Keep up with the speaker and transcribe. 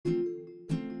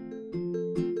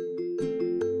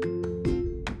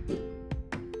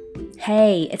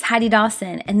Hey, it's Heidi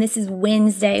Dawson, and this is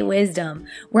Wednesday Wisdom,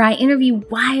 where I interview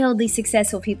wildly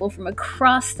successful people from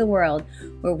across the world,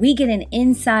 where we get an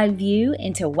inside view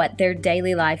into what their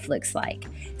daily life looks like.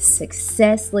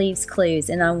 Success leaves clues,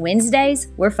 and on Wednesdays,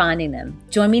 we're finding them.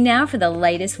 Join me now for the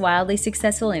latest wildly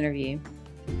successful interview.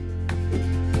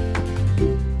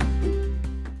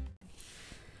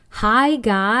 Hi,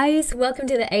 guys. Welcome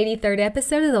to the 83rd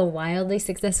episode of the Wildly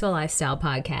Successful Lifestyle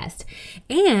Podcast.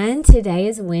 And today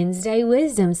is Wednesday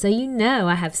Wisdom, so you know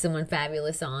I have someone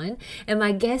fabulous on. And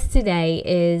my guest today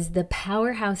is the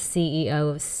powerhouse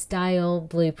CEO of Style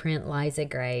Blueprint, Liza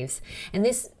Graves. And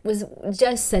this was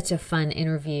just such a fun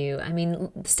interview. I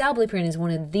mean, Style Blueprint is one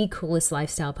of the coolest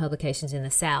lifestyle publications in the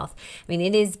South. I mean,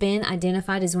 it has been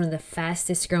identified as one of the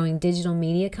fastest growing digital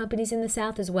media companies in the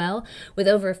South as well, with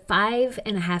over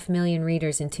 5.5 million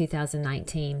readers in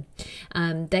 2019.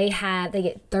 They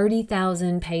get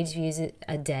 30,000 page views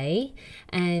a day,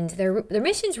 and their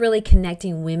mission is really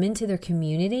connecting women to their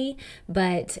community,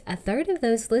 but a third of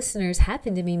those listeners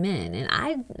happen to be men, and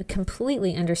I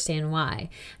completely understand why.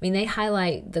 I mean, they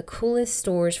highlight the coolest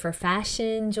stores for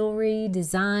fashion, jewelry,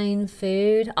 design,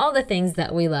 food, all the things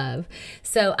that we love.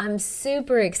 So I'm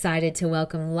super excited to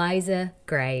welcome Liza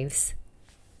Graves.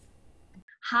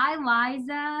 Hi,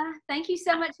 Liza. Thank you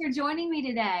so much for joining me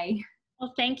today.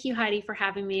 Well, thank you, Heidi, for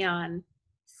having me on.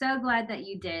 So glad that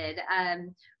you did. Tell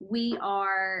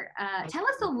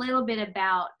us a little bit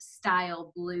about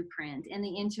Style Blueprint. In the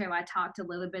intro, I talked a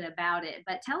little bit about it,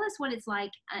 but tell us what it's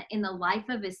like in the life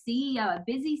of a CEO, a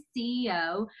busy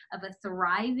CEO of a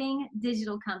thriving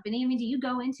digital company. I mean, do you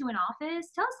go into an office?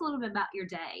 Tell us a little bit about your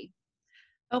day.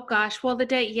 Oh gosh, well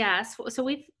yes. So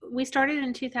we started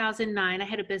in 2009. I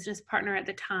had a business partner at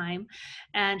the time,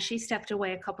 and she stepped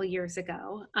away a couple years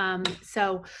ago.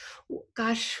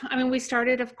 We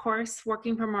started, of course,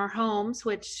 working from our homes,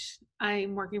 which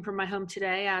I'm working from my home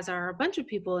today, as are a bunch of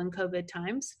people in COVID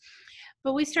times.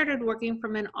 But we started working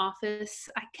from an office,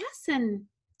 I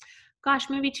guess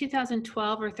maybe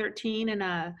 2012 or 13 in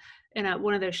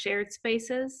one of those shared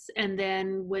spaces, and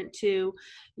then went to,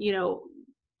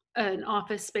 an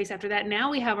office space after that.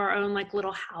 Now we have our own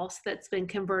little house that's been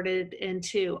converted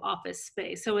into office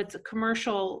space. So it's a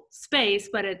commercial space,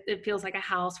 but it feels like a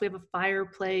house. We have a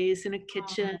fireplace and a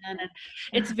kitchen, and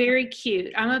it's very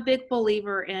cute. I'm a big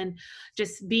believer in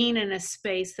just being in a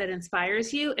space that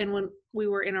inspires you. And when we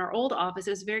were in our old office,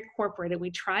 it was very corporate, and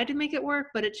we tried to make it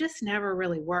work, but it just never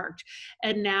really worked.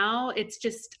 And now it's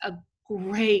just a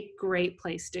great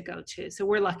place to go to. So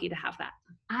we're lucky to have that.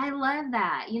 I love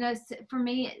that. For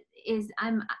me,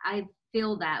 I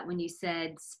feel that when you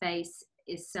said space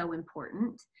is so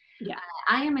important. Yeah.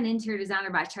 I am an interior designer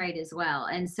by trade as well.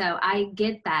 And so I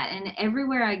get that. And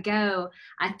everywhere I go,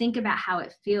 I think about how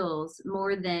it feels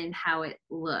more than how it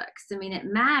looks. I mean, it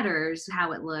matters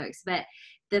how it looks, but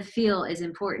the feel is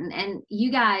important. And you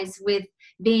guys, with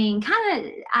being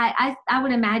I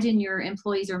would imagine your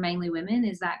employees are mainly women.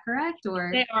 Is that correct?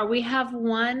 Or they are. We have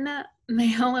one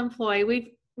male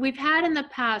employee. We've had in the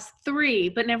past 3,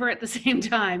 but never at the same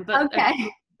time. But okay.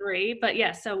 3. But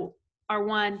yes, so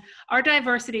our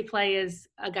diversity play is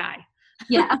a guy.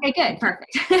 Yeah. Okay, good.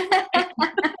 Perfect.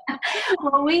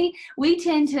 Well, we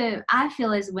tend to, I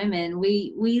feel as women,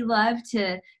 we love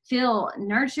to feel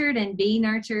nurtured and be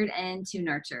nurtured and to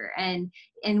nurture. And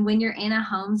when you're in a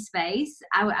home space,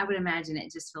 I would imagine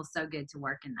it just feels so good to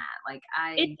work in that.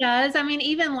 It does. I mean,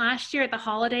 even last year at the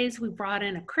holidays, we brought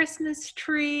in a Christmas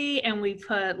tree, and we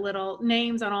put little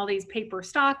names on all these paper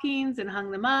stockings and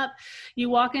hung them up. You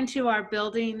walk into our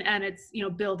building, and it's,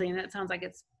 building, that sounds like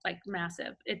it's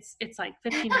massive. It's like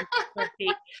 1,500 square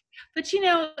feet. But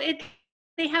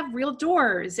they have real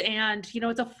doors, and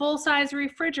it's a full-size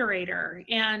refrigerator,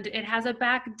 and it has a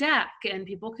back deck, and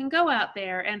people can go out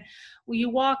there. And you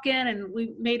walk in, and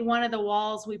we made one of the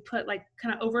walls, we put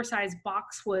kind of oversized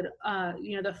boxwood,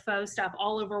 the faux stuff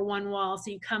all over one wall.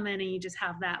 So you come in and you just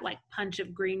have that punch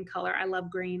of green color. I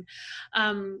love green.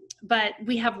 But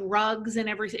we have rugs in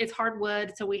it's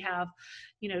hardwood. So we have,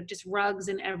 just rugs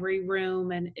in every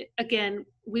room. And again,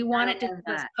 we want it to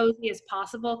be as cozy as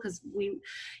possible, because you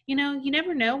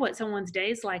never know what someone's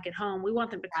day is like at home. We want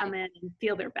them to come in and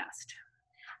feel their best.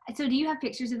 So do you have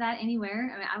pictures of that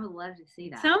anywhere? I mean, I would love to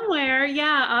see that. Somewhere.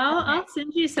 Yeah. I'll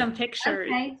send you some pictures.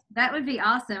 Okay. That would be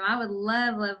awesome. I would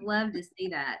love to see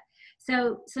that.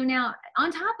 So now,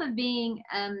 on top of being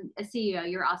a CEO,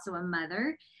 you're also a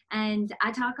mother. And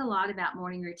I talk a lot about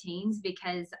morning routines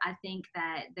because I think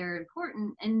that they're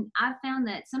important. And I've found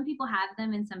that some people have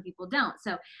them and some people don't.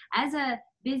 So as a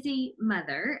busy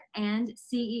mother and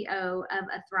CEO of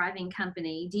a thriving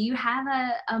company, do you have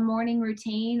a morning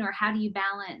routine, or how do you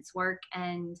balance work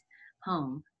and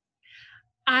home?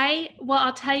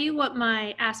 I'll tell you what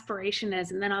my aspiration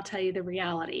is, and then I'll tell you the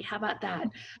reality. How about that?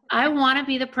 I want to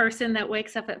be the person that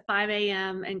wakes up at 5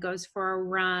 a.m. and goes for a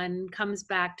run, comes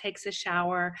back, takes a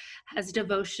shower, has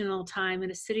devotional time,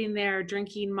 and is sitting there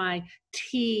drinking my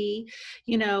tea,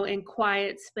 in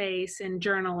quiet space and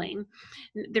journaling.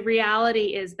 The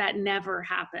reality is that never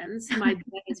happens. My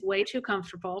bed is way too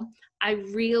comfortable. I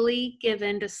really give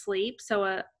in to sleep.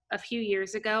 So a few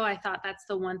years ago, I thought that's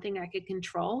the one thing I could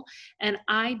control. And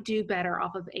I do better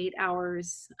off of 8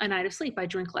 hours a night of sleep. I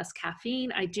drink less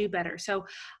caffeine. I do better. So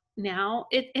now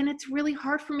it's really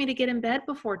hard for me to get in bed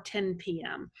before 10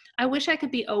 p.m. I wish I could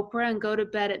be Oprah and go to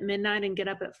bed at midnight and get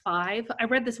up at 5. I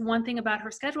read this one thing about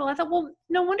her schedule. I thought, well,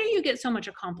 no wonder you get so much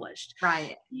accomplished.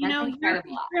 Right. You're in bed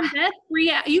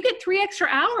you get 3 extra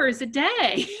hours a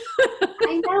day.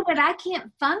 I know, but I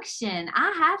can't function.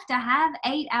 I have to have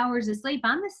 8 hours of sleep.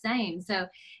 I'm the same. So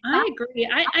I agree.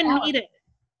 I need it.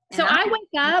 So I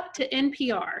wake up to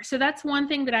NPR. So that's one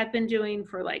thing that I've been doing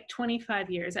for like 25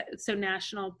 years. So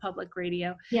National Public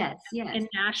Radio. Yes. In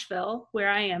Nashville, where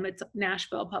I am, it's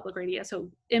Nashville Public Radio. So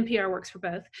NPR works for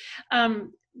both.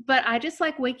 But I just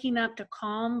like waking up to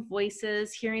calm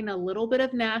voices, hearing a little bit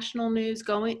of national news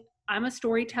going. I'm a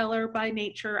storyteller by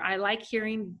nature. I like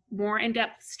hearing more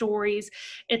in-depth stories.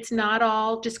 It's not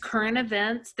all just current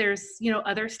events. There's,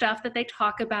 other stuff that they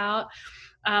talk about.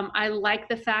 I like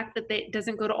the fact that it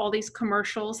doesn't go to all these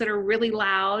commercials that are really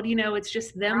loud. It's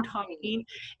just them talking.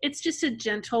 It's just a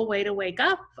gentle way to wake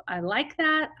up. I like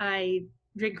that. I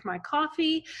drink my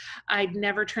coffee. I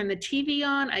never turn the TV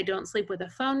on. I don't sleep with a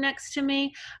phone next to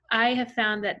me. I have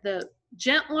found that the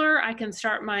gentler I can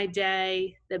start my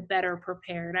day, the better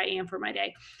prepared I am for my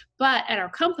day. But at our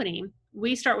company,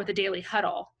 we start with a daily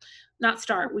huddle.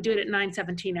 We do it at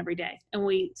 9:17 every day, and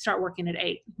we start working at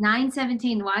 8.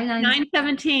 9:17. Why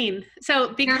 9:17?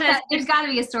 So because there's got to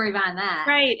be a story behind that,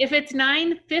 right? If it's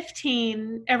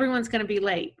 9:15, everyone's going to be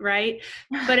late, right?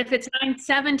 But if it's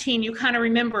 9:17, you kind of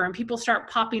remember, and people start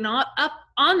popping up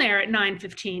on there at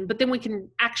 9:15. But then we can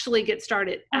actually get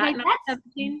started at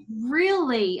 9:17.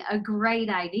 Really a great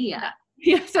idea.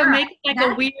 Yeah. So make it like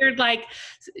a weird,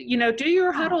 do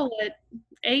your huddle at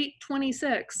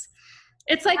 8:26.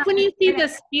 It's like when you see the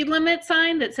speed limit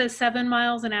sign that says 7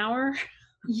 miles an hour.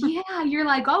 Yeah, you're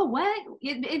like, oh, what?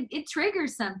 It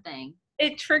triggers something.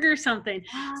 It triggers something.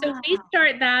 Wow. So we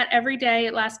start that every day.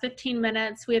 It lasts 15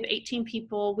 minutes. We have 18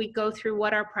 people. We go through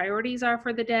what our priorities are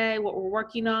for the day, what we're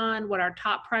working on, what our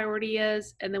top priority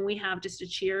is, and then we have just a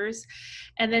cheers.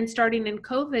 And then starting in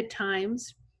COVID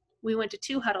times, we went to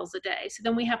 2 huddles a day. So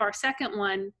then we have our second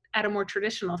one at a more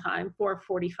traditional time,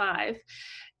 4:45.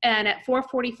 And at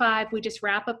 4:45, we just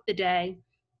wrap up the day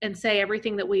and say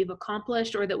everything that we've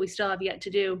accomplished or that we still have yet to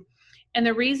do. And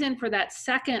the reason for that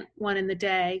second one in the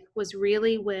day was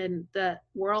really when the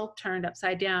world turned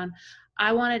upside down.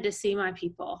 I wanted to see my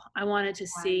people. I wanted to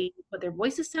see what their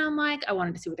voices sound like. I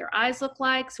wanted to see what their eyes look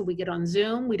like. So we get on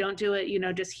Zoom. We don't do it,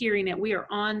 just hearing it. We are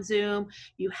on Zoom.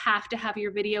 You have to have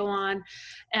your video on.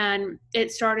 And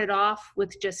it started off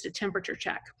with just a temperature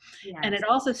check. Yes. And it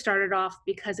also started off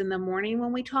because in the morning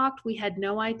when we talked, we had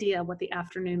no idea what the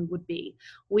afternoon would be.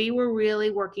 We were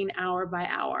really working hour by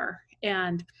hour.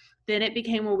 And then it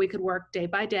became where we could work day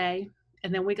by day.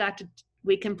 And then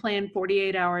we can plan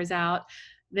 48 hours out.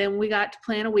 Then we got to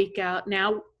plan a week out.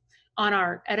 Now on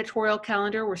our editorial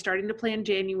calendar, we're starting to plan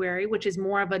January, which is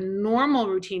more of a normal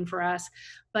routine for us.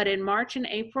 But in March and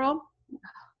April,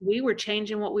 we were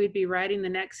changing what we'd be writing the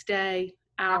next day,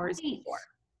 hours before.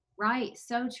 Right.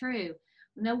 So true.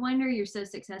 No wonder you're so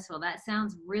successful. That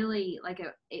sounds really like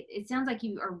it sounds like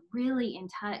you are really in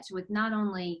touch with not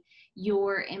only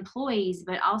your employees,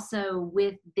 but also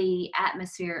with the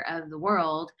atmosphere of the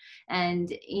world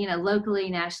and, locally,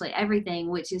 nationally, everything,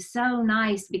 which is so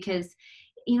nice because,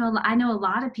 I know a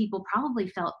lot of people probably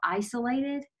felt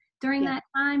isolated during that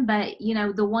time, but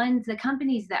the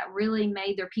companies that really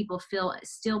made their people feel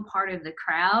still part of the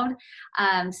crowd,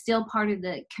 still part of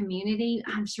the community,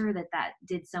 I'm sure that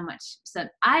did so much. So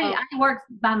I work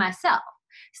by myself.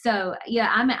 So yeah,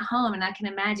 I'm at home and I can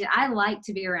imagine, I like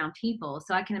to be around people.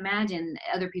 So I can imagine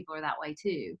other people are that way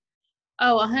too.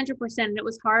 Oh, 100%. It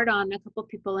was hard on a couple of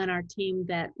people in our team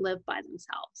that live by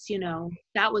themselves.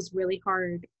 That was really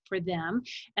hard for them.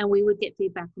 And we would get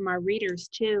feedback from our readers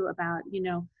too about,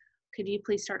 could you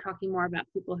please start talking more about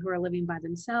people who are living by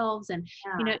themselves? And,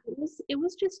 it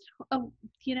was just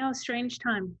a strange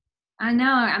time. I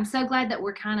know. I'm so glad that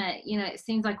we're kind of, it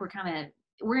seems like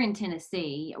we're in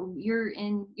Tennessee. You're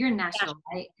in Nashville,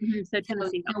 right? Mm-hmm. So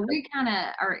Tennessee. So we kind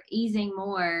of are easing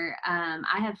more.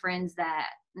 I have friends that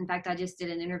In fact, I just did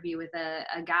an interview with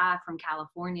a guy from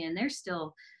California, and they're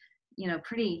still,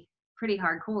 pretty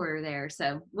hardcore there.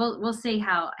 So we'll see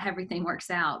how everything works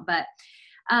out. But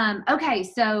okay,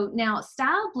 so now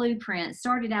Style Blueprint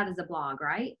started out as a blog,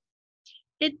 right?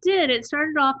 It did. It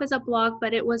started off as a blog,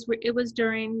 but it was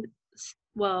during,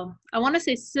 well, I want to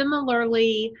say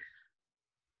similarly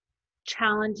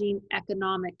challenging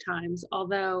economic times,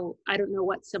 although I don't know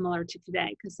what's similar to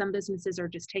today, because some businesses are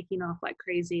just taking off like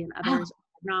crazy and others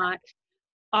are not.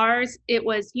 Ours, it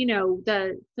was,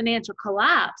 the financial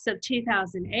collapse of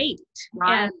 2008.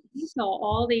 Right. And we saw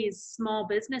all these small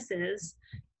businesses.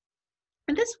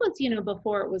 And this was,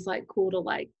 before it was like cool to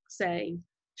like say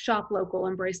shop local,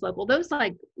 embrace local. Those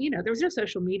like, there was no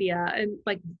social media, and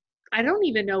like, I don't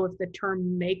even know if the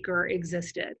term maker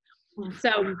existed.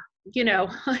 So,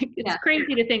 like it's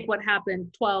crazy to think what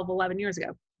happened 12, 11 years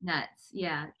ago. Nuts.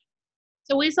 Yeah.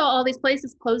 So we saw all these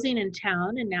places closing in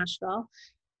town in Nashville.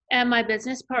 And my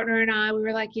business partner and I, we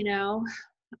were like,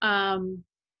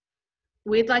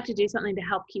 we'd like to do something to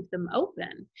help keep them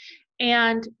open.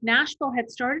 And Nashville had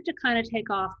started to kind of take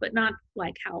off, but not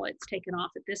like how it's taken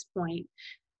off at this point.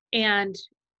 And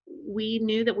we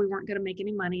knew that we weren't going to make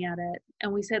any money at it.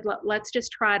 And we said, let's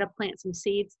just try to plant some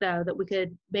seeds, though, that we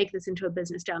could make this into a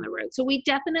business down the road. So we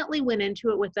definitely went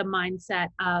into it with the mindset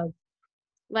of,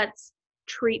 let's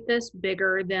treat this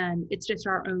bigger than it's just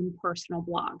our own personal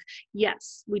blog.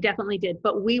 Yes, we definitely did.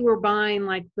 But we were buying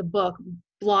like the book,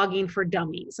 Blogging for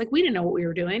Dummies. Like we didn't know what we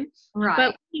were doing, right?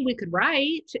 But we could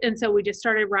write. And so we just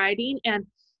started writing. And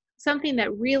something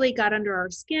that really got under our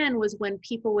skin was when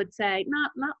people would say,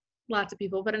 not lots of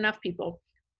people, but enough people,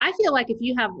 I feel like if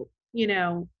you have,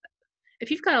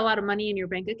 if you've got a lot of money in your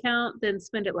bank account, then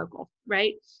spend it local,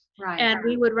 right? Right. And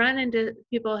we would run into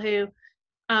people who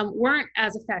weren't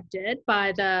as affected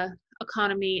by the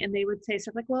economy, and they would say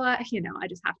stuff like, well, I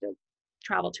just have to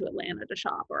travel to Atlanta to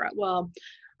shop, or, well,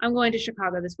 I'm going to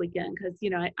Chicago this weekend because,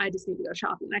 I just need to go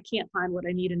shopping. I can't find what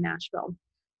I need in Nashville.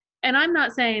 And I'm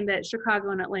not saying that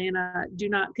Chicago and Atlanta do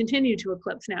not continue to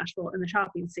eclipse Nashville in the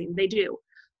shopping scene. They do.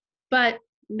 But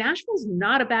Nashville's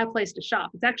not a bad place to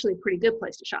shop. It's actually a pretty good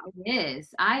place to shop. It is.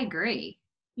 I agree.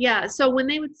 Yeah. So when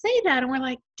they would say that, and we're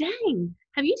like, dang,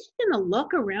 have you taken a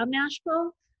look around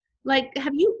Nashville? Like,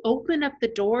 have you opened up the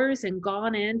doors and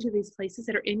gone into these places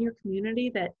that are in your community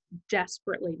that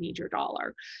desperately need your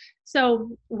dollar? So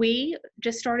we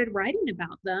just started writing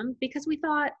about them because we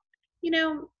thought,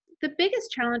 the biggest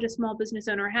challenge a small business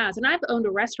owner has, and I've owned a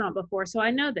restaurant before, so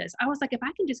I know this. I was like, if I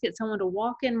can just get someone to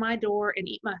walk in my door and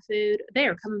eat my food, they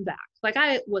are coming back. Like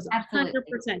I was 100%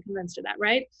 convinced of that,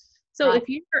 right? So right. If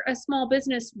you're a small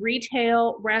business,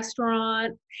 retail,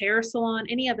 restaurant, hair salon,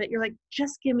 any of it, you're like,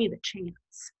 just give me the chance.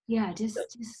 Yeah, just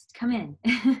come in.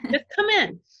 Just come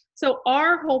in. So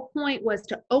our whole point was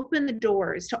to open the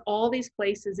doors to all these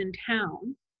places in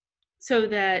town so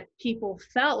that people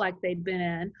felt like they'd been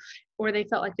in, or they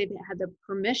felt like they had the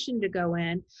permission to go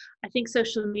in. I think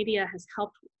social media has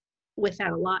helped with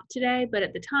that a lot today, but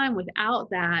at the time, without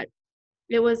that,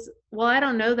 it was, well, I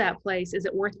don't know that place. Is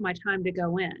it worth my time to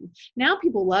go in? Now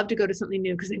people love to go to something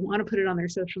new because they want to put it on their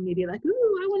social media, like,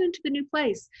 ooh, I went into the new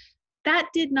place. That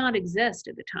did not exist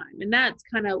at the time. And that's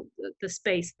kind of the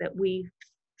space that we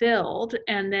filled.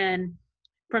 And then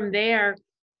from there,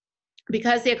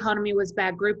 because the economy was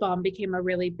bad, Groupon became a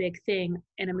really big thing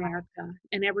in America.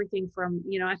 And everything from,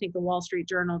 I think the Wall Street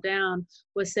Journal down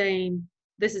was saying,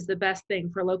 this is the best thing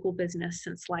for local business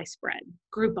since sliced bread,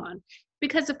 Groupon.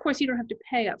 Because of course you don't have to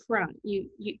pay up front. They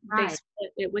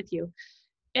split it with you.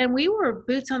 And we were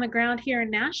boots on the ground here in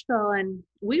Nashville, and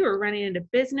we were running into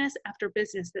business after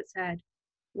business that said,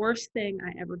 worst thing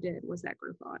I ever did was that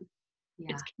Groupon. Yeah.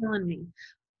 It's killing me.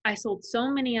 I sold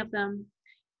so many of them.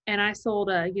 And I sold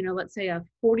let's say a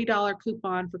 $40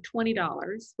 coupon for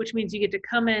 $20, which means you get to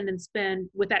come in and spend,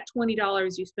 with that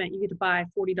 $20 you spent, you get to buy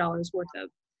 $40 worth of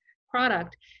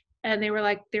product. And they were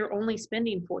like, they're only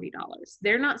spending $40.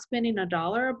 They're not spending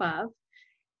 $1 above.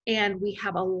 And we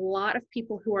have a lot of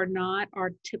people who are not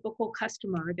our typical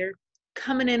customer. They're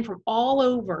coming in from all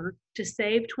over to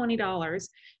save $20.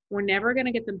 We're never going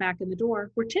to get them back in the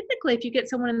door. We're typically, if you get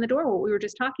someone in the door, what we were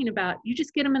just talking about, you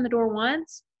just get them in the door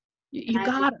once, you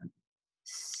got them.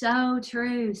 So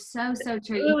true. So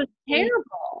true. It was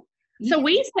terrible. So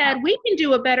we said, we can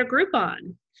do a better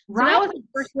Groupon. Right. So that was the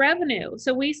first revenue.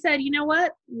 So we said, you know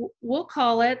what? We'll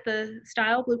call it the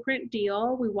Style Blueprint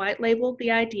deal. We white labeled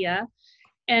the idea,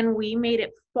 and we made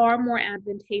it far more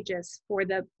advantageous for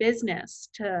the business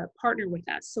to partner with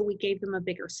us. So we gave them a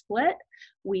bigger split.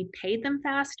 We paid them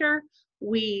faster.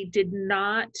 We did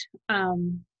not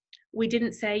We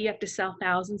didn't say you have to sell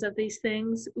thousands of these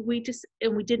things. We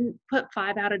didn't put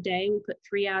 5 out a day. We put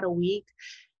 3 out a week.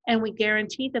 And we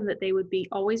guaranteed them that they would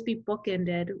always be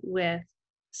bookended with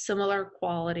similar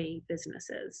quality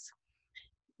businesses.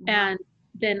 And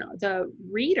then the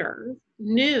reader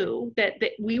knew that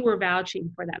we were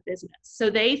vouching for that business. So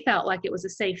they felt like it was a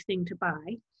safe thing to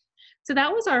buy. So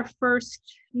that was our first,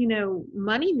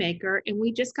 money maker. And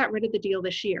we just got rid of the deal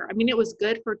this year. I mean, it was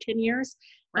good for 10 years.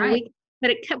 Right. But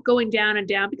it kept going down and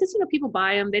down because, people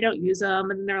buy them, they don't use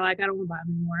them, and they're like, I don't want to buy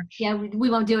them anymore. Yeah, we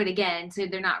won't do it again. So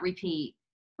they're not repeat.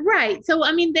 Right. So,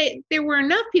 I mean, there were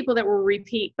enough people that were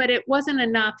repeat, but it wasn't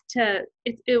enough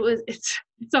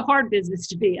it's a hard business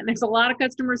to be in. There's a lot of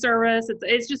customer service.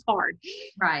 It's just hard.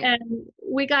 Right. And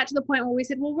we got to the point where we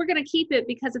said, well, we're going to keep it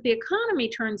because if the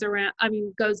economy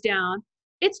goes down,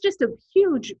 it's just a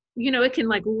huge, it can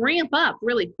like ramp up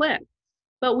really quick.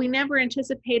 But we never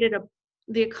anticipated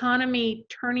the economy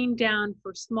turning down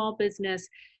for small business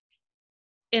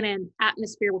in an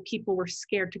atmosphere where people were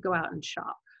scared to go out and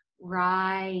shop.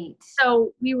 Right.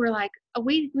 So we were like,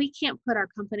 we can't put our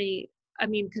company,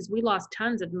 because we lost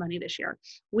tons of money this year.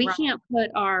 We can't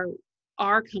put our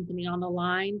company on the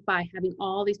line by having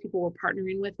all these people we're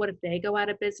partnering with. What if they go out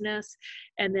of business?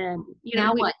 And then,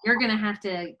 what? You're going to have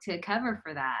to cover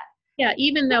for that. Yeah,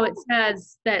 even though it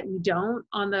says that we don't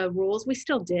on the rules, we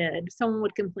still did. Someone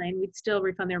would complain, we'd still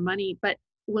refund their money. But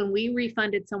when we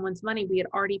refunded someone's money, we had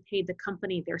already paid the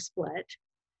company their split.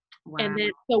 Wow. And then,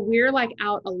 so we're like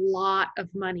out a lot of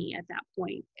money at that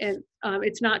point. And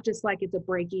it's not just like it's a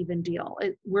break-even deal.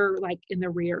 We're like in the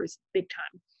rears big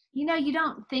time. You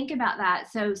don't think about that.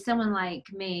 So someone like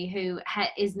me who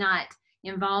is not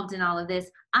involved in all of this,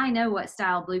 I know what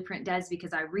Style Blueprint does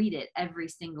because I read it every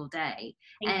single day.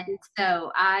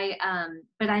 So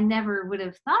but I never would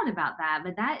have thought about that.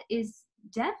 But that is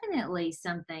definitely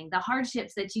something, the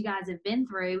hardships that you guys have been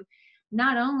through,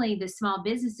 not only the small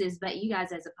businesses, but you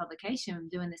guys as a publication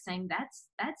doing the same.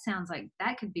 That sounds like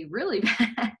that could be really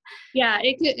bad. Yeah,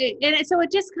 it could. So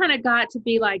it just kind of got to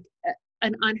be like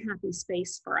an unhappy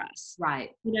space for us. Right.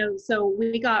 So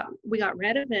we got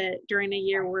rid of it during a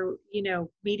year where,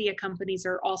 media companies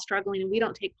are all struggling and we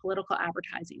don't take political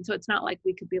advertising. So it's not like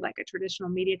we could be like a traditional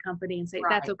media company and say,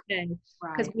 that's okay.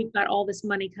 Because we've got all this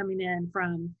money coming in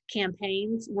from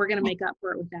campaigns. We're going to make up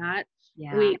for it with that.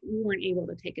 Yeah. We weren't able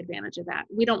to take advantage of that.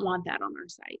 We don't want that on our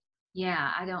site.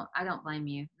 Yeah, I don't blame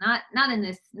you. Not in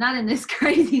this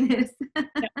craziness.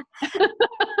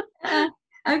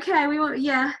 Okay, we won't.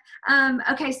 Yeah.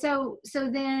 Okay. So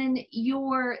then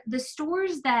the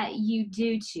stores that you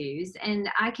do choose, and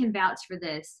I can vouch for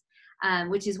this,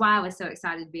 which is why I was so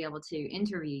excited to be able to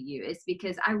interview you, is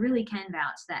because I really can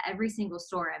vouch that every single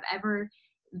store I've ever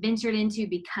ventured into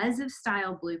because of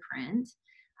Style Blueprint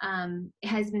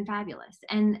has been fabulous,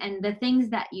 and the things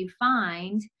that you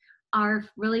find are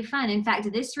really fun. In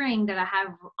fact, this ring that I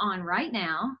have on right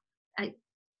now,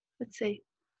 let's see.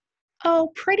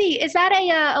 Oh, pretty. Is that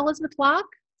a Elizabeth Locke?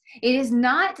 It is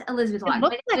not Elizabeth Locke,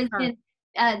 but like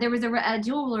there was a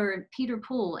jeweler, Peter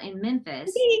Poole, in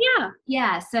Memphis. Yeah.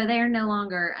 Yeah. So they're no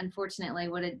longer, unfortunately,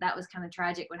 that was kind of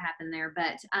tragic what happened there.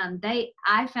 But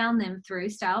I found them through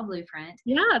Style Blueprint.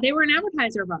 Yeah, they were an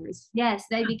advertiser of ours. Yes,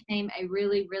 they became a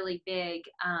really, really big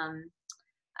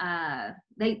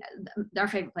our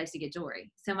favorite place to get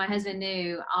jewelry. So my husband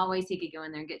knew always he could go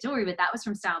in there and get jewelry, but that was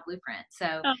from Style Blueprint.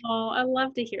 So I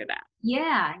love to hear that.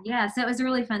 Yeah. So it was a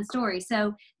really fun story.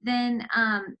 So then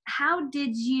how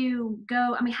did you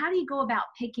go? How do you go about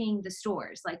picking the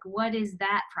stores? Like, what does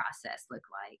that process look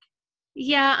like?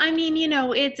 Yeah,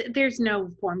 there's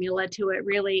no formula to it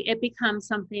really. It becomes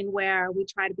something where we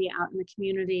try to be out in the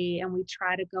community and we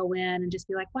try to go in and just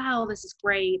be like, wow, this is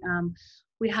great.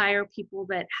 We hire people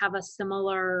that have a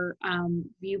similar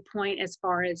viewpoint as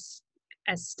far as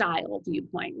style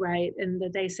viewpoint, right? And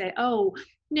that they say, oh,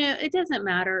 no, it doesn't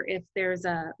matter if there's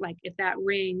if that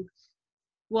ring,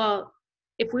 well,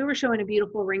 if we were showing a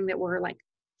beautiful ring that were like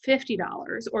 $50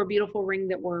 or a beautiful ring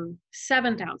that were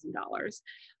 $7,000,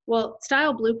 well,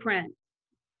 Style Blueprint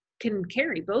can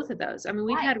carry both of those.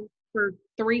 We've had for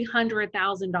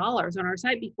 $300,000 on our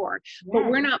site before, but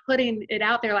we're not putting it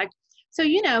out there like, so,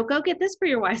 go get this for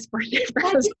your wife's birthday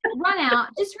present. Just run out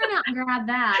and grab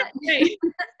that.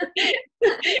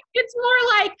 It's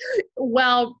more like,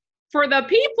 well, for the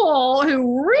people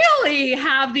who really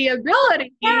have the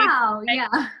ability. Wow,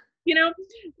 yeah.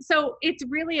 So it's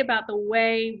really about the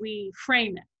way we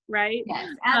frame it, right? Yes,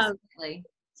 absolutely.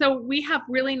 So we have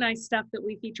really nice stuff that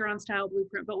we feature on Style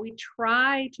Blueprint, but we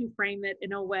try to frame it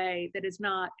in a way that is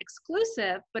not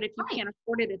exclusive, but if you can't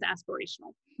afford it, it's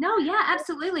aspirational. No, yeah,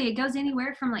 absolutely. It goes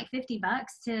anywhere from like $50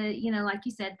 to, like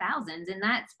you said, thousands. And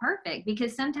that's perfect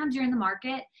because sometimes you're in the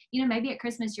market, maybe at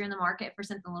Christmas you're in the market for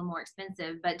something a little more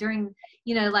expensive, but during,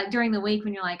 like during the week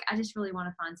when you're like, I just really want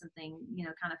to find something,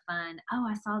 kind of fun. Oh,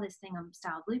 I saw this thing on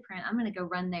Style Blueprint. I'm going to go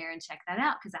run there and check that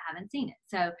out because I haven't seen it.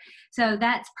 So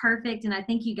that's perfect. And I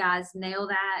think you guys nail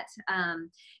that.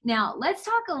 Now let's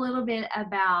talk a little bit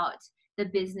about the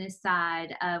business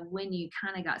side of when you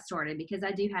kind of got started, because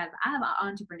I have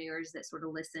entrepreneurs that sort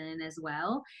of listen as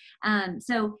well.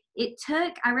 So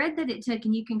I read that it took,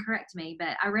 and you can correct me,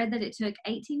 but I read that it took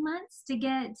 18 months to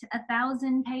get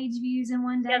 1,000 page views in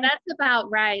one day. Yeah, that's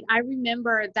about right. I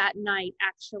remember that night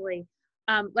actually.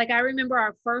 I remember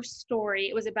our first story.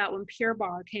 It was about when Pure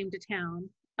Barre came to town.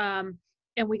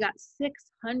 And we got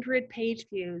 600 page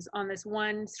views on this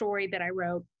one story that I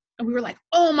wrote. And we were like,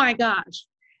 oh my gosh.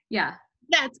 Yeah.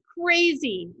 That's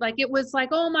crazy. It was like,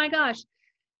 oh my gosh.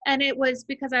 And it was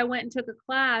because I went and took a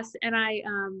class and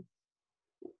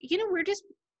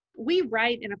we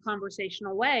write in a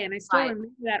conversational way. And I still remember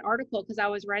that article because I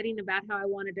was writing about how I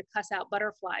wanted to cuss out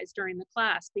butterflies during the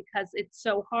class because it's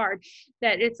so hard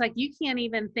that it's like, you can't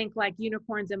even think like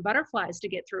unicorns and butterflies to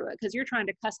get through it because you're trying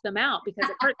to cuss them out because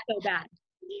it hurts so bad.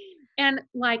 And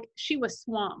she was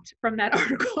swamped from that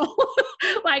article.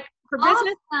 Her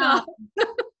business stuff.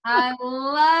 I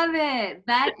love it.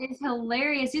 That is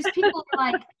hilarious. Just people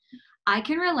are like, I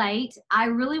can relate. I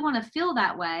really want to feel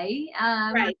that way.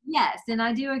 Right. Yes. And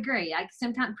I do agree.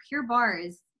 Sometimes Pure Barre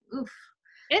is, oof.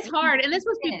 It's hard. And this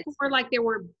was before there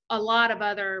were a lot of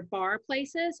other bar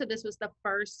places. So this was the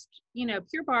first,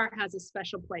 Pure Barre has a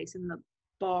special place in the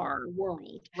bar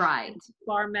world. Right.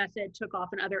 Bar method took off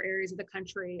in other areas of the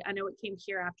country. I know it came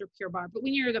here after Pure Barre, but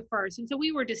when you're the first. And so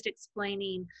we were just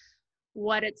explaining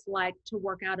what it's like to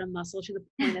work out a muscle to the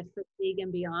point of fatigue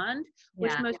and beyond,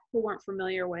 which most people weren't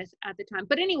familiar with at the time.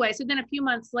 But anyway, so then a few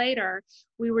months later,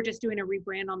 we were just doing a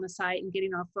rebrand on the site and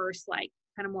getting our first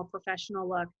kind of more professional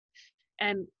look.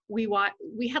 And we had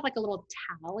a little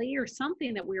tally or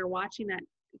something that we were watching that,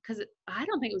 because I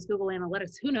don't think it was Google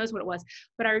Analytics. Who knows what it was?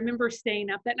 But I remember staying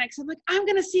up that night because I'm like, I'm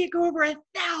going to see it go over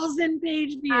 1,000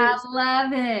 page views. I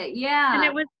love it. Yeah. And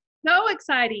it was so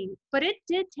exciting, but it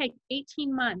did take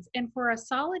 18 months. And for a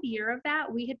solid year of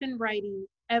that, we had been writing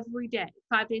every day,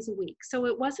 5 days a week. So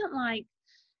it wasn't like,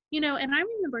 and I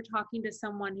remember talking to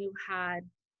someone who had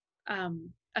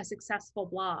a successful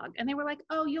blog and they were like,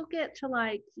 oh, you'll get to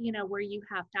where you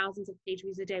have thousands of page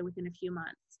views a day within a few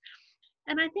months.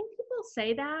 And I think people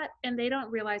say that and they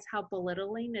don't realize how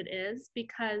belittling it is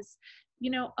because,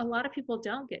 a lot of people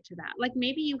don't get to that.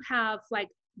 Maybe you have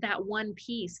that one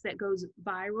piece that goes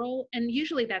viral. And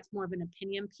usually that's more of an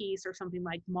opinion piece or something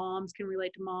like moms can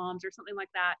relate to moms or something like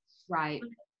that. Right.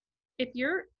 But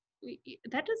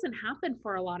that doesn't happen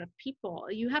for a lot of people.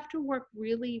 You have to work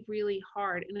really, really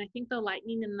hard. And I think the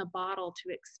lightning in the bottle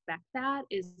to expect that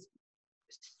is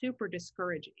super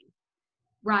discouraging.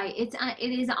 Right. It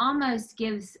is almost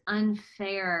gives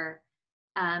unfair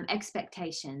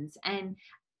expectations. And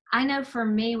I know for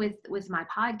me with my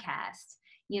podcast,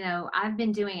 I've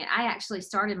been doing it. I actually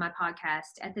started my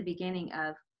podcast at the beginning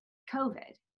of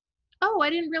COVID. Oh, I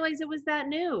didn't realize it was that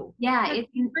new. Yeah. It's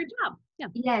a great job. Yeah.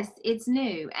 Yes, it's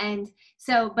new. And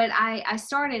so, but I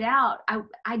started out,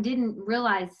 I didn't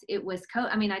realize it was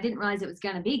I didn't realize it was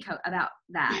going to be about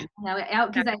that,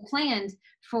 because I planned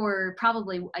for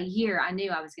probably a year. I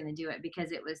knew I was going to do it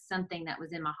because it was something that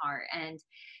was in my heart. And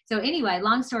so anyway,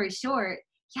 long story short,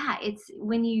 yeah, it's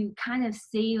when you kind of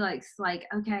see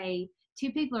okay,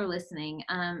 2 people are listening.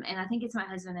 And I think it's my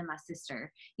husband and my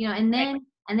sister, and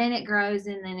then it grows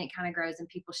and then it kind of grows and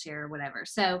people share or whatever.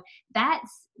 So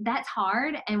that's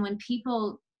hard. And when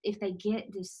people, if they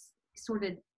get this sort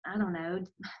of, I don't know,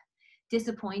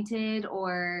 disappointed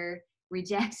or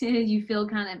rejected, you feel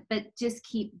but just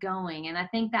keep going. And I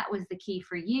think that was the key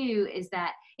for you, is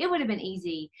that it would have been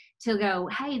easy to go,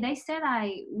 hey, they said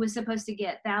I was supposed to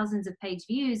get thousands of page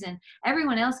views and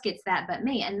everyone else gets that but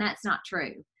me. And that's not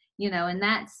true, and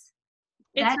that's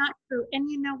not true. And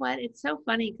you know what? It's so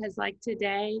funny because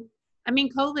today,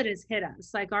 COVID has hit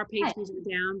us. Our page views are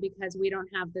down because we don't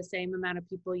have the same amount of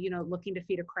people, looking to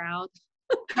feed a crowd,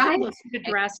 looking to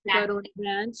dress to go to an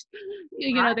event.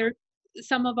 There's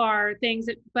some of our things,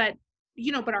 but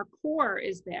our core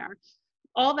is there.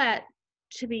 All that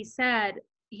to be said,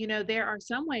 there are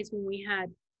some ways when we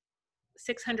had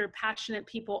 600 passionate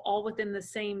people all within the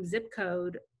same zip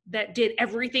code that did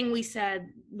everything we said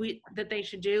that they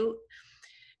should do,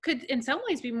 could in some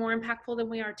ways be more impactful than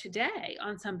we are today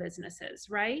on some businesses,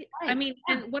 right? And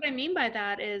what I mean by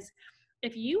that is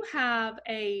if you have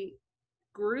a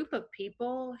group of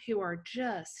people who are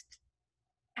just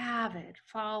avid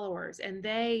followers, and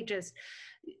they just,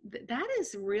 that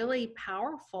is really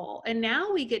powerful. And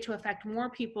now we get to affect more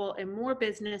people and more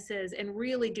businesses and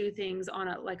really do things on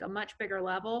a like a much bigger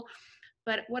level.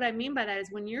 But what I mean by that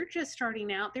is when you're just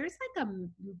starting out, there's like a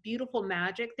beautiful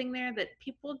magic thing there that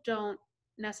people don't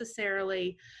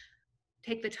necessarily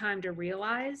take the time to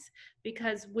realize,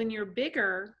 because when you're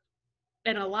bigger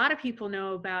and a lot of people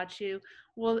know about you,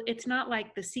 well, it's not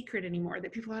like the secret anymore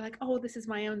that people are like, oh, this is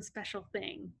my own special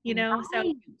thing, you know? So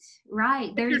Right, right.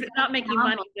 if There's you're not making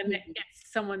money, then novelty.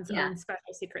 it's someone's Yeah. own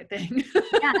special secret thing.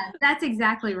 Yeah, that's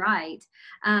exactly right.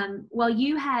 Well,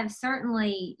 you have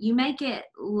certainly, you make it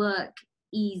look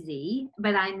easy,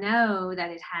 but I know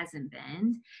that it hasn't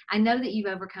been. I know that you've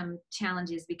overcome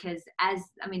challenges because I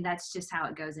mean, that's just how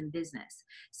it goes in business.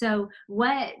 So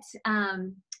what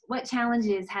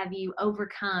challenges have you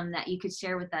overcome that you could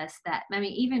share with us that, I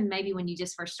mean, even maybe when you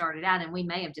just first started out, and we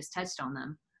may have just touched on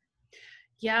them.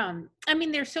 Yeah. I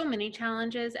mean, there's so many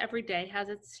challenges. Every day has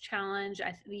its challenge.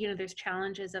 There's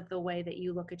challenges of the way that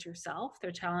you look at yourself. There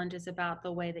are challenges about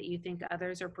the way that you think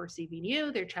others are perceiving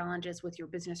you. There are challenges with your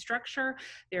business structure.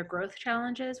 There are growth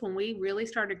challenges. When we really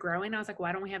started growing, I was like,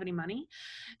 why don't we have any money?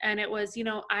 And it was,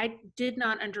 I did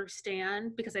not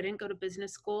understand because I didn't go to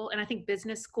business school. And I think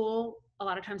business school a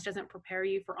lot of times doesn't prepare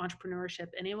you for entrepreneurship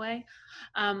anyway.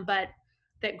 But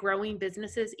that growing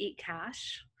businesses eat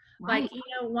cash. Like,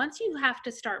 Right. once you have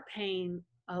to start paying,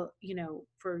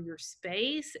 for your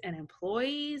space and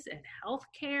employees and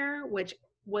healthcare, which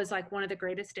was like one of the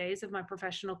greatest days of my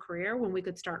professional career when we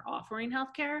could start offering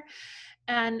healthcare.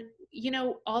 And,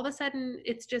 all of a sudden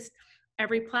it's just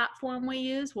every platform we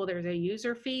use, well, there's a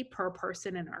user fee per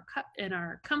person in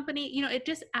our company, it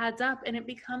just adds up and it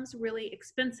becomes really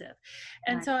expensive.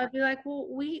 And Right. so I'd be like, well,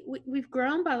 we've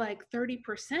grown by like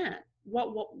 30%.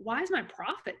 Why is my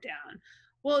profit down?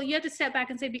 Well, you have to step back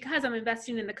and say, because I'm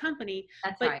investing in the company,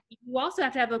 That's but right. you also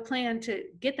have to have a plan to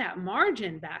get that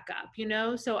margin back up.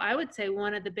 So I would say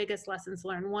one of the biggest lessons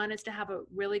learned, one is to have a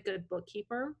really good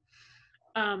bookkeeper.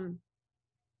 Um,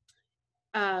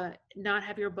 not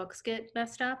have your books get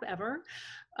messed up ever,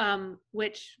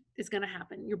 which is going to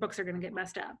happen. Your books are going to get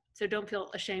messed up. So don't feel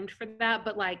ashamed for that.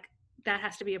 But like that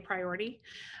has to be a priority.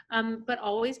 But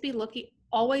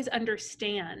always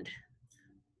understand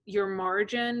your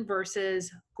margin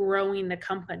versus growing the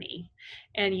company.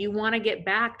 And you want to get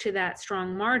back to that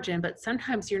strong margin, but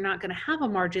sometimes you're not going to have a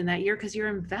margin that year because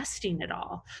you're investing it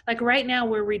all. Like right now,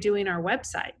 we're redoing our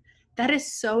website. That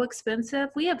is so expensive.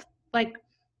 We have like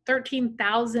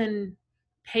 13,000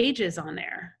 pages on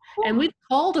there. And we've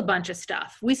culled a bunch of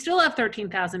stuff. We still have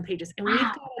 13,000 pages, and we've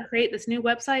Wow. got to create this new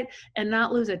website and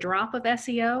not lose a drop of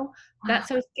SEO. That's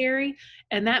so scary.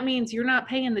 And that means you're not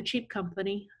paying the cheap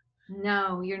company.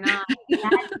 No, you're not.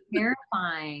 That's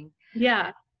terrifying.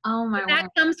 Yeah. Oh my But that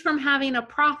word. comes from having a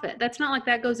profit. That's not like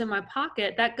that goes in my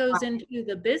pocket. That goes Right. into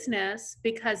the business,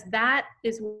 because that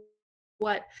is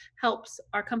what helps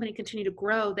our company continue to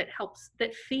grow, that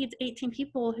feeds 18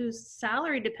 people whose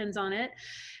salary depends on it,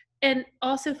 and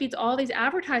also feeds all these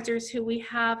advertisers who we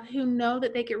have who know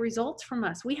that they get results from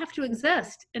us. We have to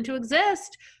exist. And to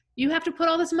exist, you have to put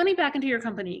all this money back into your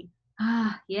company.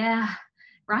 Yeah.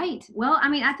 Right. Well, I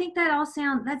mean, I think that all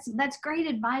sounds, that's great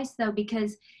advice though,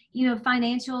 because,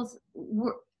 financials,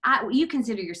 you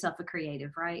consider yourself a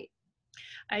creative, right?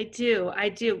 I do.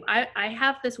 I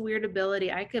have this weird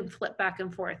ability. I can flip back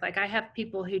and forth. Like I have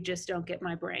people who just don't get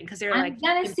my brain because they're like, I'm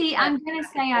gonna say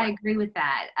I agree with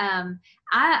that.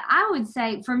 I would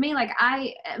say for me, like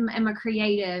I am a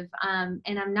creative, and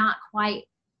I'm not quite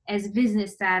as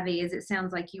business savvy as it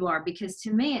sounds like you are, because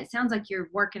to me it sounds like you're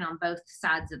working on both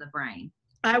sides of the brain.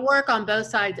 I work on both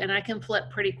sides and I can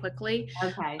flip pretty quickly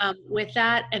Okay. with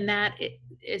that. And that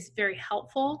is very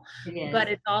helpful. It is. But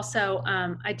it's also,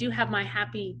 I do have my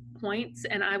happy points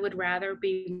and I would rather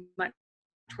be much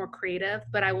more creative.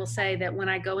 But I will say that when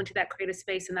I go into that creative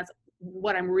space and that's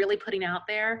what I'm really putting out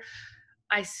there,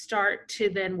 I start to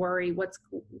then worry where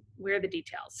are the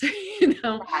details,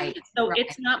 Right. So Right.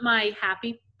 it's not my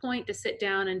happy point to sit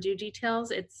down and do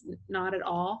details. It's not at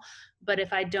all. But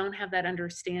if I don't have that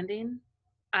understanding,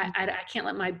 I can't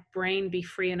let my brain be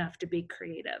free enough to be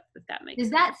creative, if that makes Is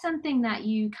sense. that something that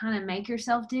you kind of make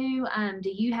yourself do? Do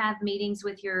you have meetings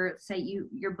with your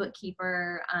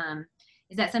bookkeeper?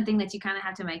 Is that something that you kind of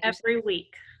have to make yourself Every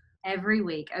week. every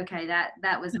week? Okay,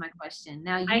 that was my question.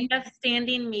 Now I you, have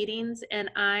standing meetings and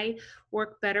I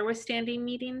work better with standing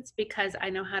meetings because I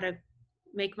know how to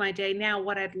make my day. Now,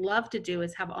 what I'd love to do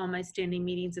is have all my standing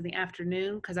meetings in the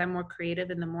afternoon because I'm more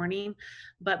creative in the morning,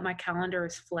 but my calendar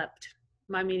is flipped.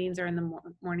 My meetings are in the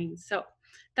morning. So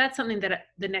that's something that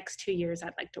the next 2 years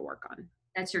I'd like to work on.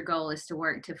 That's your goal, is to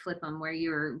work to flip them where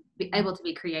you're able to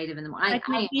be creative in the morning. Like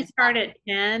maybe start at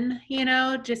 10,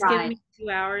 just give Right. me 2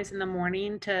 hours in the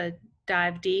morning to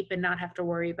dive deep and not have to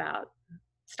worry about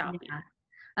stopping. Yeah.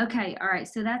 Okay. All right.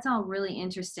 So that's all really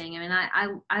interesting. I mean,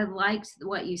 I liked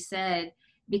what you said,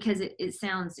 because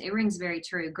it rings very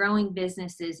true. Growing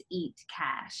businesses eat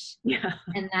cash. Yeah.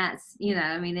 And that's,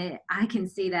 I mean, I can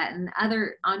see that. And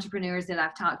other entrepreneurs that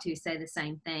I've talked to say the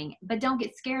same thing, but don't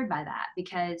get scared by that,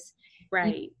 because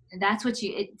Right. that's what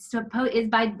it's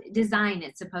by design,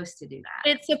 it's supposed to do that.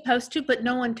 It's supposed to, but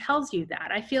no one tells you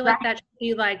that. I feel like that should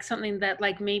be like something that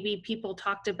like maybe people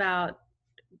talked about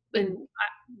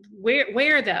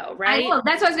where though, right?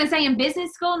 That's what I was going to say. In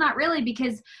business school, not really,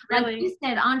 because like Really? you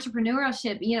said,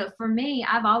 entrepreneurship, for me,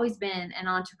 I've always been an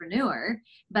entrepreneur,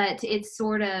 but it's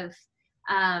sort of,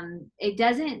 it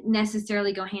doesn't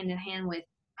necessarily go hand in hand with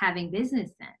having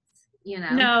business sense.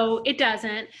 No, it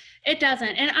doesn't. It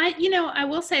doesn't. And I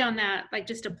will say on that, like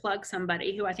just to plug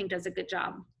somebody who I think does a good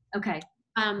job. Okay.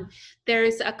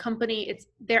 There's a company,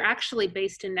 they're actually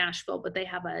based in Nashville, but they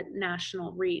have a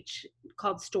national reach,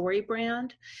 called Story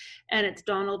Brand, and it's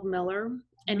Donald Miller.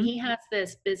 And he has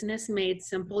this Business Made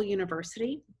Simple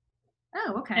University.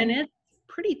 Oh, okay. And it's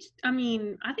I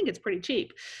think it's pretty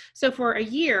cheap. So for a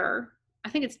year, I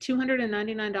think it's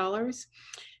 $299.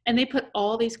 And they put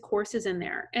all these courses in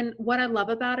there. And what I love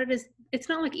about it is it's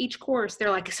not like each course,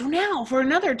 they're like, so now for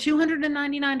another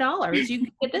 $299, you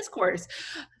can get this course.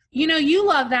 You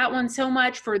love that one so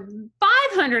much, for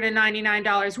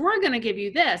 $599, we're going to give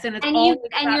you this. And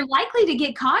you're likely to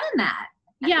get caught in that.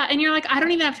 Yeah. And you're like, I don't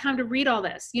even have time to read all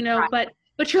this, right.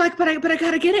 but you're like, but I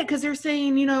got to get it, because they're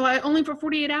saying, only for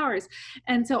 48 hours.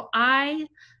 And so I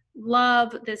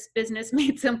love this Business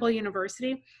Made Simple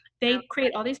University. They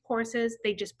create all these courses.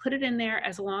 They just put it in there.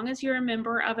 As long as you're a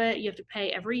member of it, you have to pay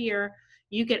every year.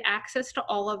 You get access to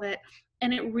all of it.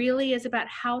 And it really is about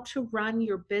how to run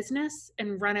your business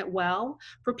and run it well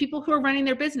for people who are running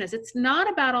their business. It's not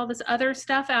about all this other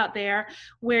stuff out there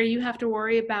where you have to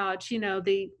worry about,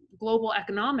 the global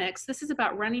economics. This is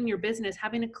about running your business,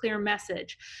 having a clear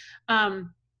message.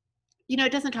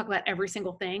 It doesn't talk about every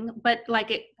single thing, but like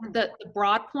the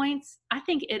broad points, I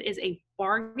think it is a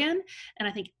bargain. And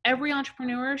I think every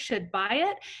entrepreneur should buy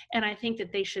it. And I think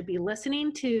that they should be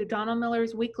listening to Donald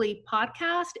Miller's weekly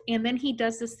podcast. And then he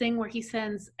does this thing where he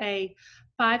sends a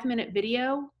 5-minute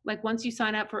video. Like once you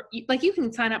sign up you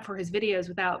can sign up for his videos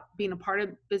without being a part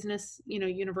of Business,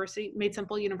 University, Made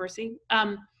Simple University.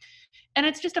 And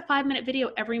it's just a 5-minute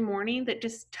video every morning that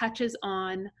just touches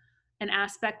on an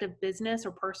aspect of business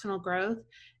or personal growth.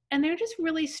 And they're just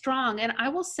really strong. And I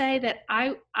will say that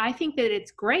I think that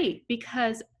it's great,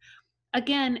 because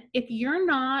again, if you're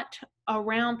not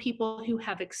around people who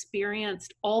have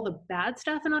experienced all the bad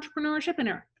stuff in entrepreneurship and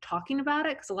are talking about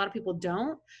it, because a lot of people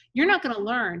don't, you're not going to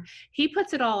learn. He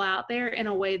puts it all out there in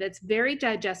a way that's very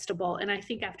digestible. And I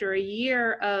think after a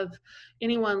year of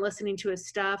anyone listening to his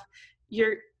stuff,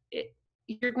 you're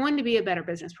going to be a better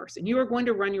business person. You are going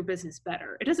to run your business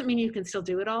better. It doesn't mean you can still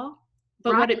do it all,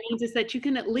 but what it means is that you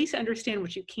can at least understand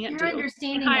what you can't do.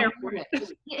 Understanding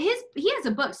he has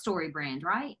a book, Story Brand,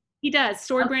 right? He does.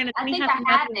 Story Brand. I think I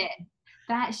had it.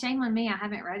 That, shame on me, I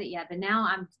haven't read it yet, but now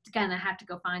I'm gonna have to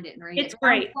go find it and read it. It's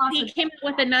great. He came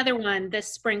up with another one this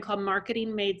spring called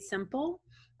Marketing Made Simple,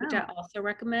 which I also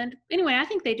recommend. Anyway, I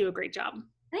think they do a great job.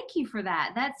 Thank you for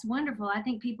that. That's wonderful. I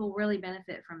think people really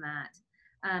benefit from that.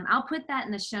 I'll put that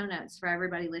in the show notes for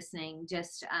everybody listening,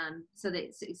 just so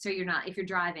you're not, if you're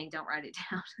driving, don't write it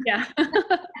down. Yeah.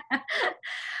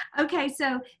 Okay,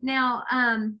 so now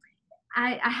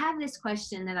I have this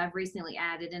question that I've recently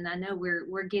added, and I know we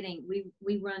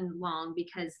run long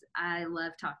because I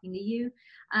love talking to you.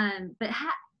 But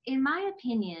in my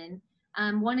opinion,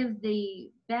 one of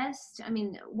the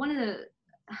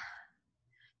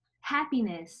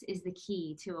happiness is the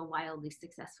key to a wildly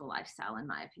successful lifestyle, in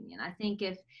my opinion. I think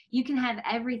if you can have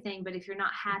everything, but if you're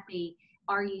not happy,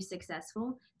 are you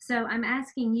successful? So I'm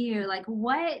asking you, like,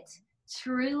 what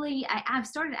truly, I've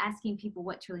started asking people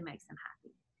what truly makes them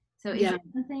happy. So is there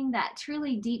something that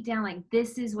truly deep down, like,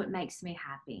 this is what makes me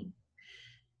happy?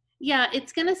 Yeah,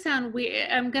 it's going to sound weird.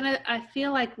 I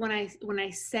feel like when I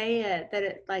say it, that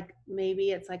it like,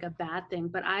 maybe it's like a bad thing,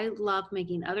 but I love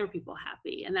making other people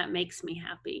happy, and that makes me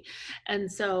happy.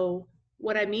 And so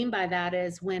what I mean by that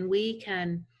is when we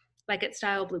can, like at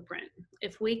Style Blueprint,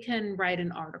 if we can write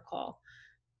an article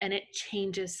and it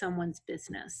changes someone's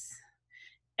business,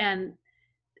 and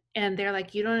they're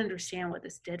like, you don't understand what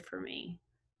this did for me.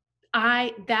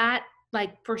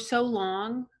 Like for so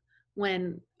long,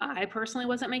 when I personally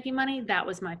wasn't making money, that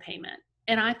was my payment.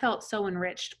 And I felt so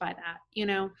enriched by that, you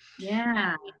know.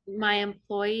 Yeah. My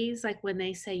employees, like when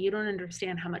they say, you don't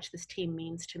understand how much this team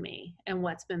means to me and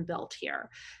what's been built here,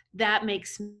 that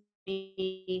makes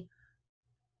me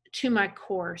to my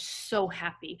core so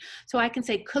happy. So I can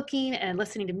say cooking and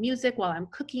listening to music while I'm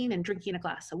cooking and drinking a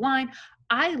glass of wine.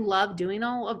 I love doing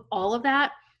all of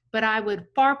that, but I would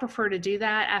far prefer to do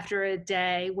that after a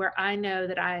day where I know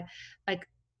that I like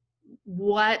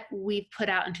what we've put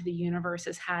out into the universe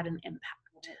has had an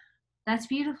impact. That's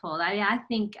beautiful. I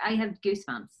think I have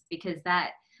goosebumps because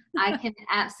that I can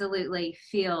absolutely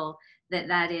feel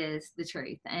that is the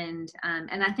truth. And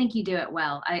I think you do it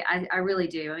well. I really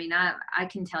do. I mean, I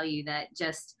can tell you that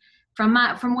just from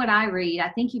what I read, I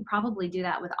think you probably do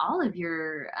that with all of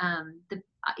your,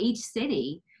 each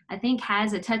city, I think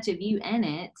has a touch of you in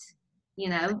it, you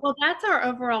know? Well, that's our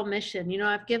overall mission. You know,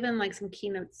 I've given like some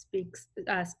keynote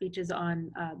speeches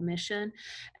on mission,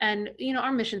 and you know,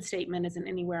 our mission statement isn't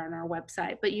anywhere on our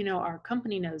website, but you know, our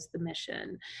company knows the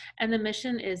mission, and the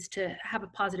mission is to have a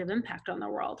positive impact on the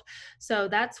world. So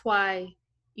that's why,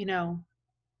 you know,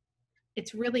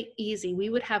 it's really easy. We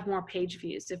would have more page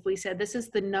views if we said this is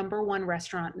the #1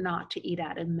 restaurant not to eat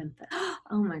at in Memphis.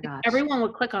 Oh my gosh. Everyone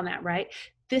would click on that, right?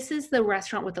 This is the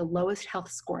restaurant with the lowest health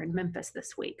score in Memphis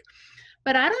this week.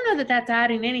 But I don't know that that's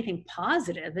adding anything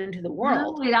positive into the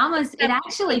world. No, it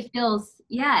actually feels,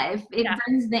 it Yeah.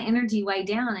 brings the energy way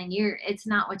down and it's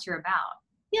not what you're about.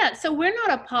 Yeah, so we're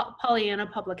not a Pollyanna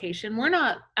publication. We're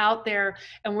not out there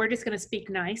and we're just going to speak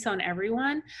nice on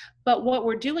everyone. But what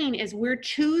we're doing is we're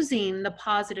choosing the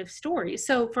positive stories.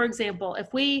 So for example,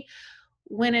 if we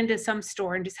went into some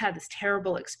store and just had this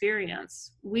terrible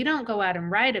experience, we don't go out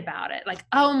and write about it. Like,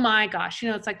 oh my gosh, you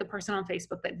know, it's like the person on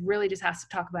Facebook that really just has to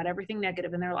talk about everything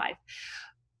negative in their life.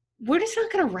 We're just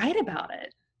not going to write about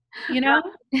it. You know,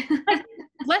 like,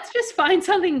 let's just find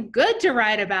something good to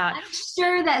write about. I'm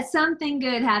sure that something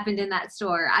good happened in that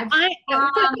store. I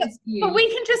promise you. But we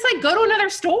can just like go to another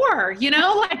store, you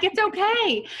know, like it's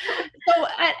okay. So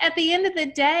at the end of the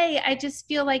day, I just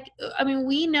feel like, I mean,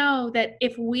 we know that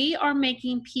if we are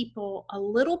making people a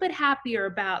little bit happier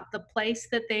about the place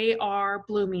that they are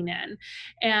blooming in,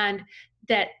 and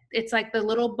that it's like the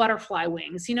little butterfly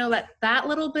wings, you know, that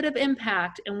little bit of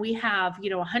impact, and we have, you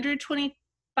know,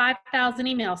 125,000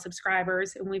 email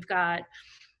subscribers, and we've got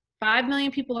 5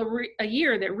 million people a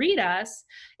year that read us.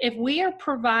 If we are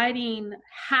providing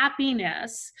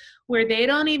happiness where they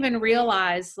don't even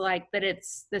realize like that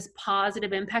it's this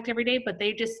positive impact every day, but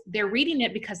they're reading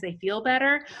it because they feel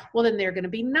better, well, then they're going to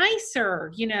be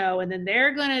nicer, you know, and then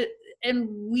and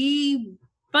we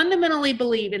fundamentally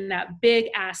believe in that big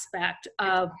aspect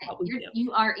of what we do.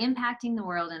 You are impacting the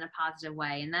world in a positive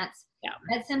way. And that's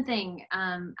something,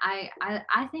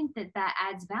 I think that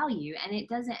adds value, and it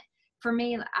doesn't, for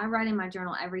me, I write in my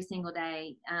journal every single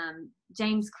day.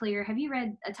 James Clear, have you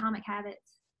read Atomic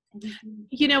Habits?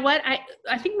 You know what?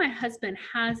 I think my husband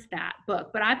has that book,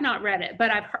 but I've not read it, but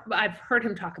I've heard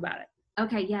him talk about it.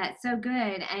 Okay. Yeah. It's so good.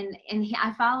 And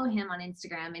I follow him on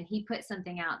Instagram, and he put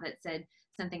something out that said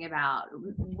something about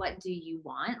what do you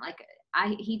want? Like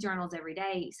he journals every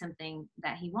day something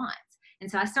that he wants.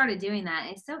 And so I started doing that.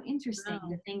 It's so interesting,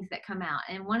 the things that come out.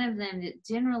 And one of them that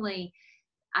generally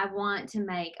I want to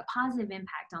make a positive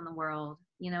impact on the world,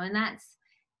 you know, and that's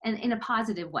in a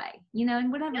positive way, you know,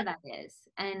 and whatever that is.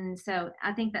 And so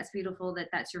I think that's beautiful that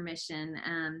that's your mission.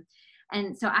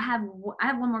 And so I have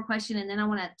one more question, and then I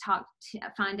want to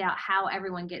find out how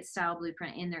everyone gets Style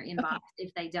Blueprint in their inbox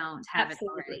if they don't have it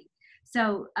already.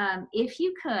 So if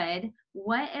you could,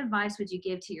 what advice would you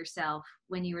give to yourself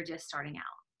when you were just starting out?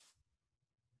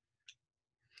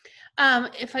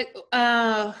 If I,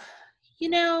 you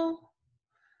know,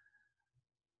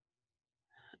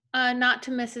 not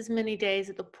to miss as many days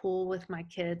at the pool with my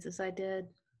kids as I did.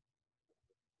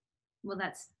 Well,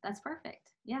 that's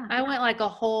perfect. Yeah. I went like a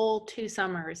whole 2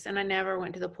 summers and I never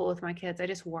went to the pool with my kids. I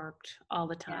just worked all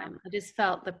the time. I just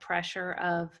felt the pressure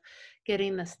of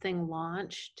getting this thing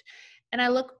launched. And I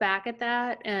look back at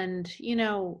that and, you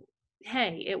know,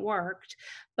 hey, it worked.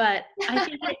 But I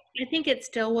think it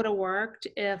still would have worked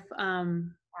if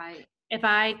if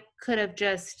I could have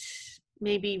just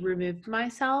maybe removed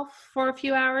myself for a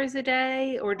few hours a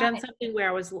day, or done something where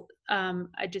I was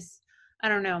I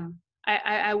don't know.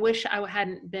 I wish I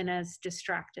hadn't been as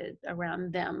distracted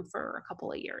around them for a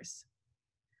couple of years.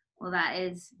 Well, that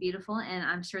is beautiful, and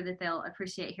I'm sure that they'll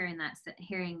appreciate hearing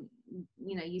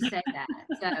you know, you say that.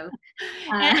 So,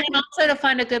 and also to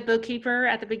find a good bookkeeper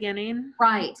at the beginning.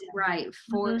 Right,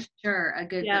 for sure, a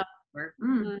good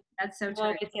bookkeeper. That's so true.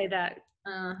 Well, I say that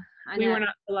we were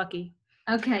not so lucky.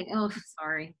 Okay. Oh,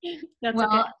 sorry. That's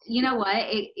Well, okay. you know what?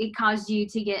 It caused you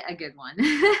to get a good one.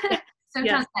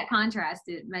 Sometimes that contrast,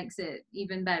 it makes it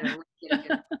even better when you get a good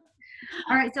one.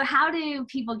 All right. So how do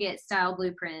people get Style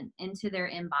Blueprint into their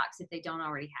inbox if they don't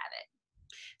already have it?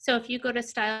 So if you go to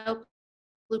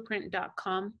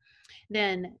styleblueprint.com,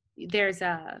 then there's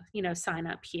a, sign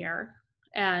up here,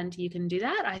 and you can do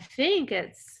that.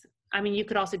 You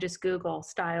could also just Google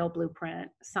Style Blueprint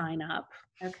sign up,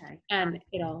 Okay. and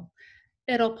it'll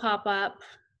pop up.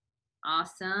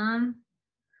 Awesome.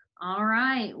 All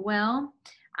right. Well,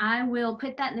 I will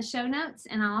put that in the show notes,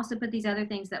 and I'll also put these other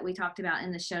things that we talked about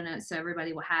in the show notes so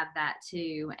everybody will have that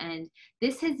too. And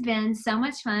this has been so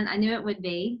much fun. I knew it would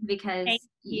be because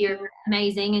you're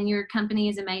amazing and your company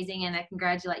is amazing, and I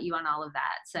congratulate you on all of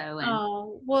that.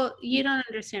 Oh, well, you don't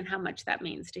understand how much that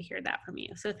means to hear that from you.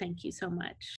 So thank you so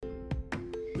much.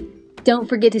 Don't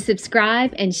forget to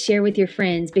subscribe and share with your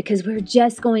friends, because we're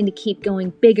just going to keep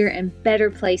going bigger and better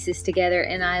places together,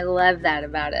 and I love that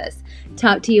about us.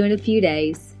 Talk to you in a few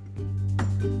days.